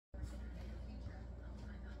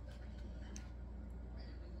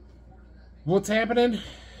What's happening?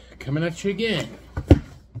 Coming at you again.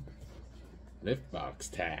 Lift box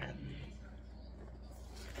time.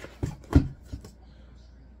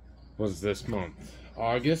 What's this month?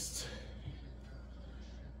 August.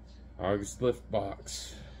 August lift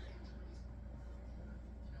box.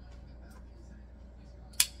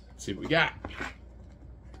 Let's see what we got.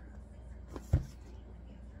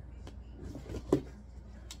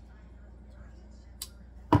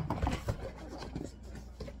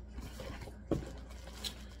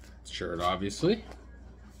 Shirt, obviously.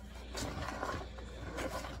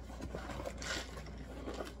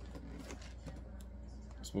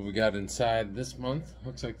 That's what we got inside this month.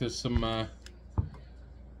 Looks like there's some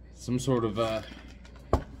sort of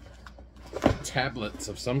tablets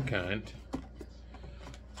of some kind.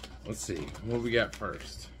 Let's see what we got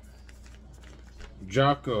first.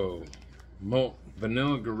 Jocko Malt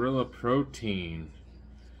Vanilla Gorilla Protein,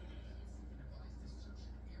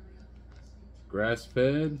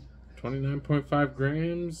 grass-fed. 29.5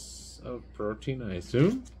 grams of protein, I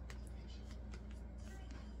assume.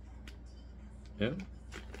 Yeah.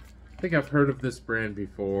 I think I've heard of this brand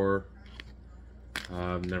before.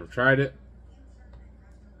 I've never tried it.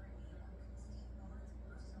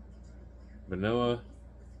 Vanilla.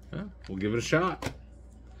 Huh, we'll give it a shot.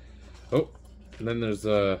 Oh, and then there's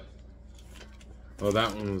oh,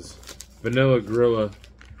 that one was Vanilla Gorilla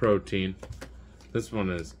Protein. This one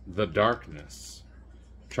is The Darkness.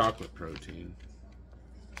 Chocolate protein.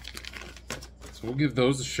 So we'll give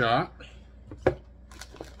those a shot. And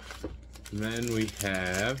then we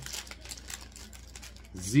have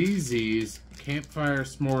ZZ's Campfire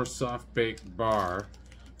S'more Soft Baked Bar,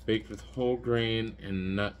 baked with whole grain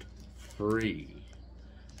and nut free.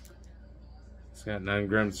 It's got 9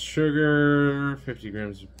 grams of sugar, 50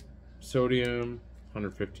 grams of sodium,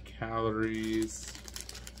 150 calories.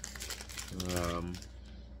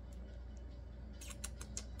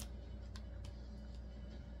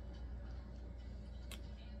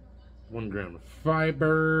 1 gram of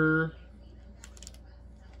fiber,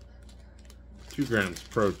 2 grams of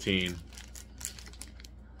protein.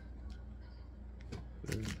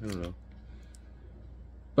 I don't know.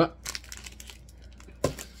 But,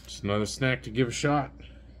 just another snack to give a shot.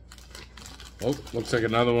 Oh, looks like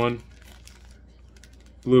another one.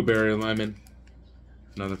 Blueberry lemon.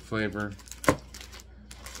 Another flavor.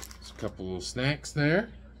 There's a couple little snacks there.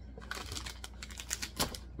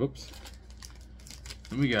 Whoops.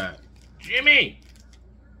 And we got Jimmy!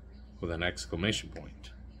 With an exclamation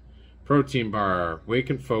point. Protein bar,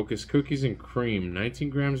 Wake and Focus, cookies and cream,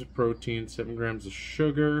 19 grams of protein, 7 grams of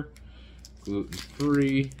sugar,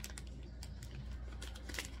 gluten-free,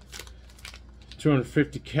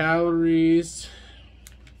 250 calories.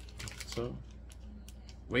 So,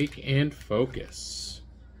 Wake and Focus.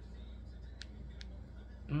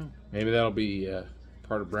 Oh, maybe that'll be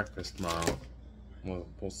part of breakfast tomorrow. Well,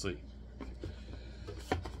 we'll see.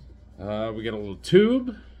 We got a little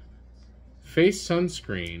tube. Face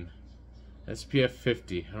sunscreen. SPF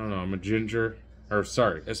 50. I don't know, I'm a ginger. Or,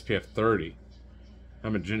 sorry, SPF 30.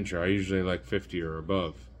 I'm a ginger. I usually like 50 or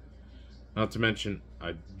above. Not to mention,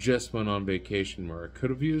 I just went on vacation where I could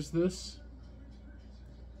have used this.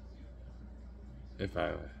 If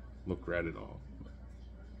I look red at all.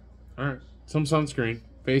 Alright, some sunscreen.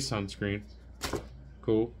 Face sunscreen.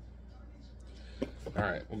 Cool.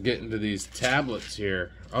 Alright, we'll get into these tablets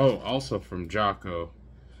here. Oh, also from Jocko.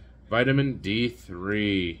 Vitamin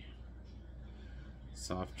D3.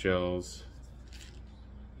 Soft gels.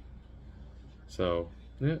 So,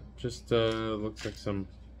 yeah, just looks like some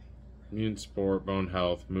immune support, bone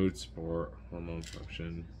health, mood support, hormone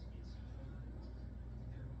function.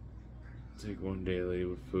 Take 1 daily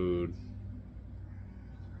with food.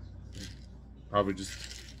 Probably just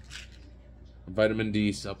a vitamin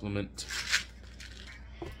D supplement.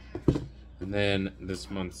 And then this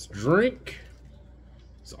month's drink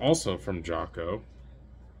is also from Jocko.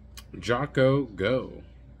 Jocko Go.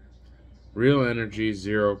 Real energy,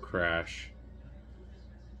 zero crash.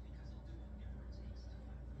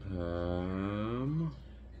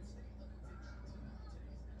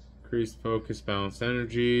 Increased focus, balanced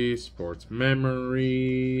energy, sports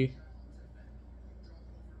memory.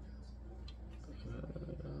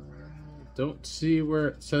 Don't see where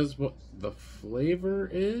it says what the flavor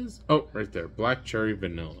is. Oh, right there. Black cherry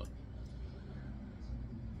vanilla.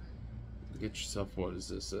 Get yourself, what is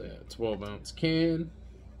this? A 12-ounce can.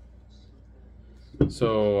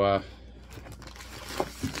 So,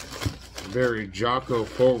 very Jocko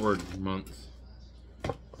forward month.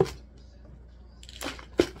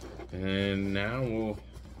 And now we'll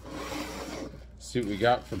see what we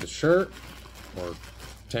got for the shirt, or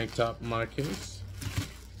tank top in my case.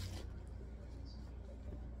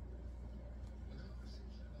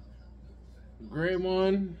 gray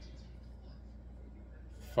one.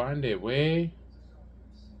 Find a way.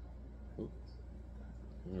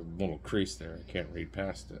 There's a little crease there. I can't read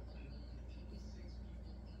past it.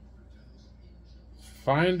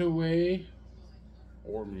 Find a way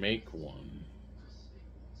or make one.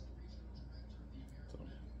 So,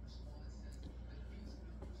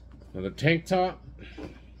 another tank top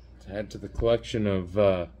to add to the collection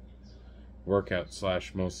of workout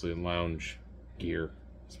 / mostly lounge gear.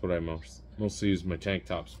 That's what I mostly use my tank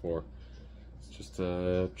tops for. It's just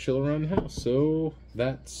to chill around the house. So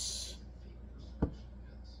that's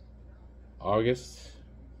August,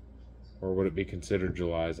 or would it be considered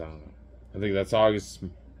July's? I don't know. I think that's August's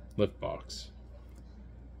lift box.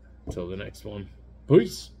 Until the next one.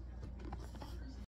 Peace.